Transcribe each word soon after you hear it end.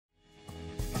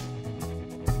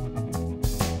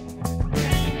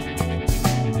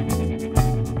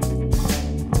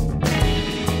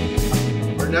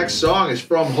next song is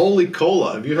from Holy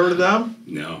Cola. Have you heard of them?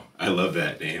 No, I love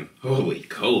that name. Holy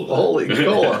Cola. Holy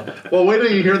Cola. Well, wait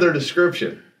till you hear their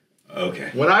description.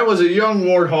 Okay. When I was a young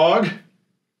warthog.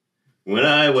 When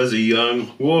I was a young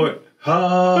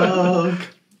warthog.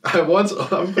 I'm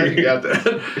glad you got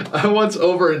that. I once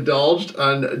overindulged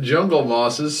on jungle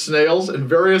mosses, snails, and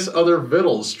various other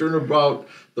victuals strewn about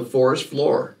the forest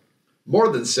floor. More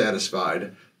than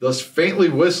satisfied, thus faintly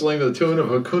whistling the tune of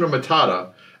Hakuna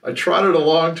Matata, I trotted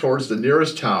along towards the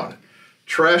nearest town.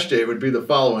 Trash day would be the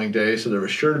following day, so there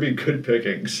was sure to be good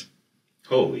pickings.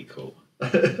 Holy Cola.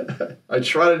 I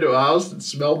trotted to a house that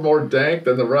smelled more dank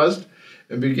than the rest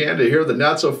and began to hear the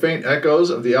not-so-faint echoes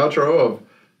of the outro of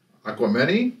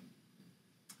Aquameni?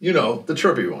 You know, the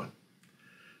trippy one.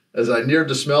 As I neared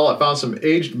the smell, I found some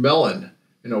aged melon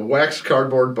in a waxed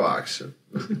cardboard box.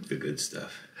 The good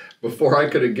stuff. Before I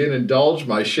could again indulge,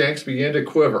 my shanks began to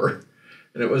quiver,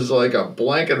 and it was like a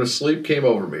blanket of sleep came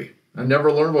over me. I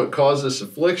never learned what caused this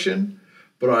affliction,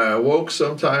 but I awoke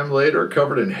sometime later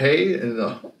covered in hay in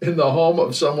the home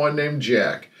of someone named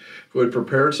Jack, who had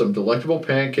prepared some delectable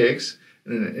pancakes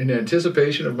in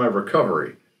anticipation of my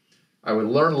recovery. I would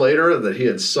learn later that he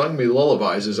had sung me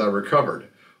lullabies as I recovered.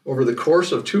 Over the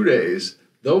course of 2 days,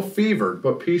 though fevered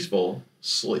but peaceful,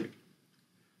 sleep.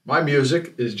 My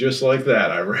music is just like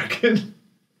that, I reckon.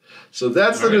 So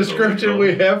that's the description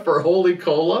we have for Holy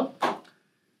Cola.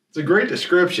 It's a great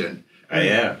description.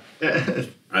 Yeah.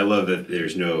 I love that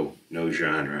there's no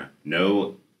genre,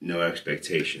 no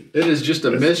expectation. It is just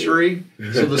a mystery.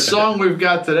 So the song we've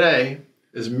got today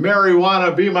is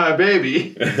Marijuana Be My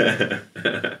Baby.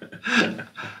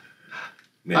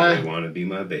 Marijuana Be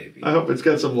My Baby. I hope it's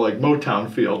got some like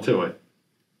Motown feel to it.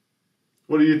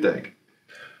 What do you think?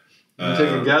 You take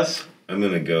a guess? I'm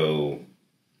going to go...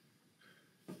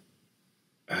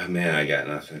 Oh, man, I got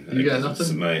nothing. You got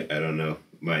nothing? I don't know.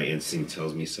 My instinct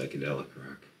tells me psychedelic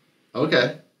rock.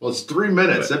 Okay. Well, it's 3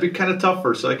 minutes. That'd be kind of tough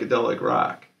for psychedelic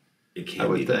rock. It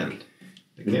can be done.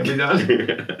 It can be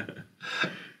done?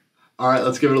 All right,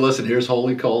 let's give it a listen. Here's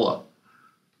Holy Cola.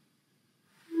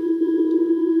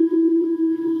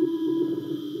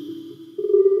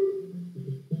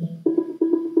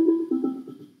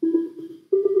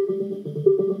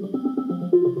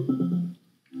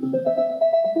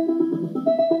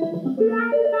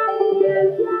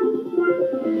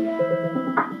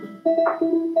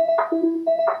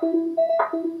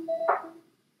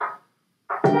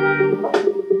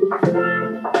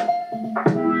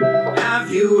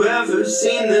 Have you ever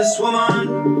seen this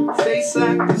woman? Face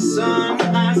like the sun,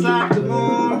 eyes like the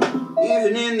moon,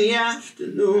 even in the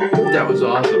afternoon. That was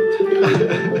awesome.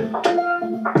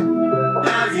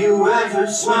 Have you ever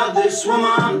smelled this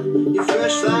woman? You're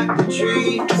fresh like the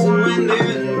trees, and when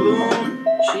they're in bloom,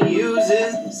 she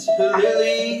uses her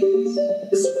lilies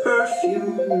as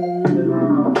perfume.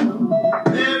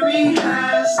 Mary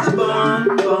has the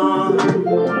bonbon.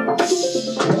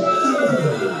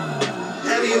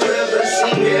 Have you ever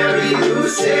seen Mary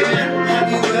Lucerne? Have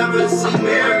you ever seen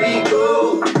Mary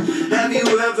go? Have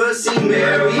you ever seen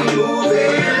Mary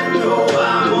moving? No,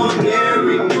 I'm on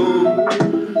Mary move.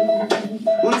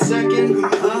 1 second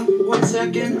I'm up, 1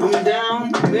 second I'm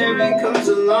down. Mary comes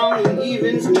along and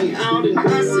evens me out, and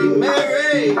I say,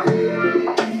 Mary,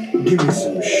 give me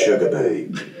some sugar,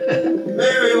 babe.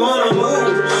 Mary wanna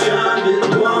move, shining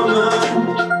woman.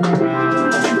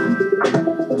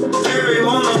 Mary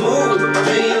wanna move,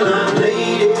 mainline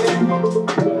lady.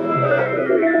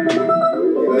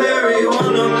 Mary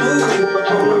wanna move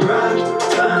on the right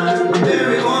line.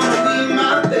 Mary wanna be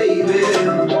my baby.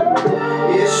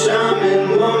 Yeah, shaman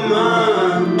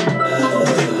woman.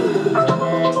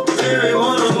 Mary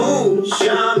wanna move,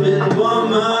 shaman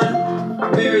woman.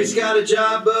 Mary's got a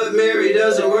job, but Mary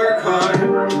doesn't work hard.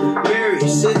 Mary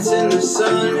sits in the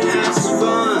sun, has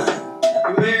fun.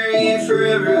 Mary ain't for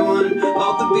everyone.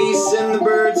 All the beasts and the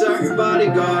birds are her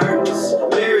bodyguards.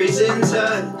 Mary's in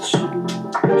touch.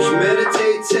 She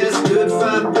meditates, has good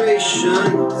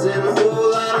vibrations, and a whole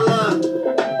lot of luck.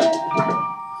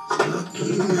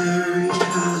 Lucky Mary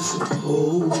has a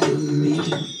hold of me.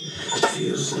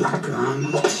 Feels like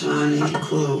I'm a tiny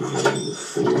clover with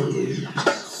 4 leaves.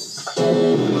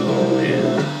 Oh,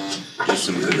 man. Just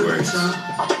some good words.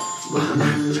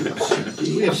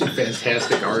 We have some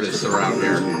fantastic artists around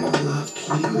here.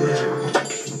 Lucky Mary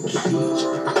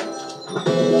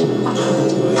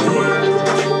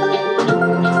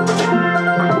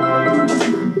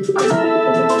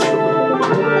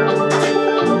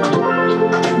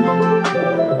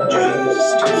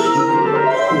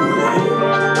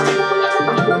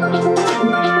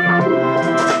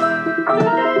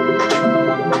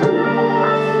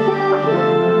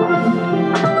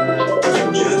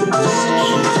just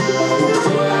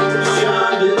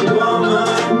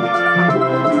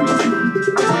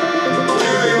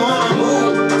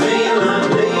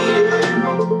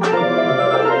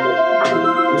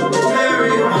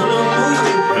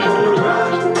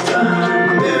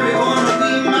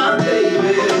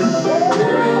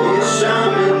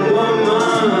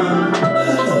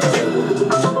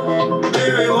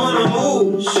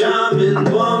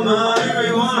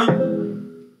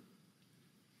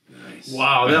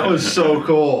so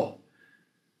cool.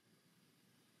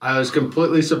 I was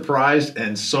completely surprised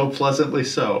and so pleasantly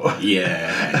so.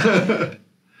 Yeah.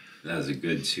 That was a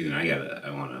good tune.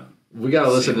 I want to. We got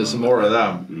to listen to some more of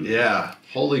them. Mm. Yeah.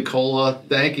 Holy Cola,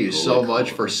 thank you so Holy much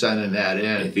Cola. for sending that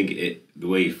I in. think the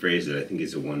way you phrased it, I think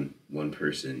it's a one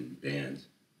person band.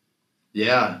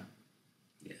 Yeah.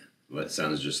 Yeah. Well, that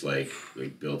sounds just like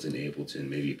built in Ableton.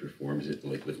 Maybe he performs it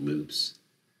like with loops.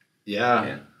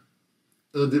 Yeah.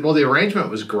 Well, the arrangement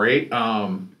was great.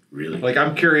 Really? Like,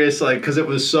 I'm curious, like, because it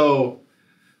was so,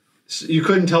 you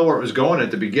couldn't tell where it was going at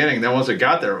the beginning. Then once it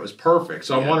got there, it was perfect.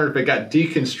 So I'm Yeah. wondering if it got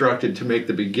deconstructed to make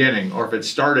the beginning, or if it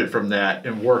started from that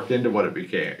and worked into what it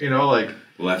became. You know, like,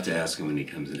 We'll have to ask him when he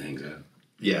comes and hangs out.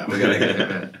 yeah, we gotta get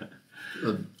him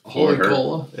in. Holy her.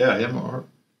 Cola. Yeah, him or her.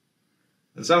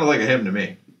 It sounded like a him to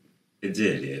me. It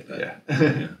did, yeah. But,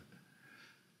 Yeah.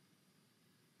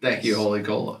 Thank you, Holy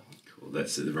Cola. Cool.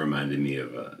 It reminded me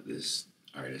of this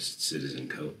artist, Citizen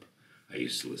Cope, I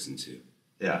used to listen to.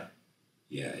 Yeah.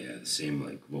 Yeah, the same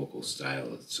like vocal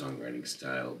style, songwriting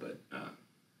style, but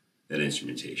that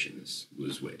instrumentation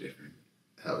was way different.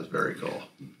 That was very cool.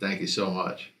 Thank you so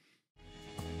much.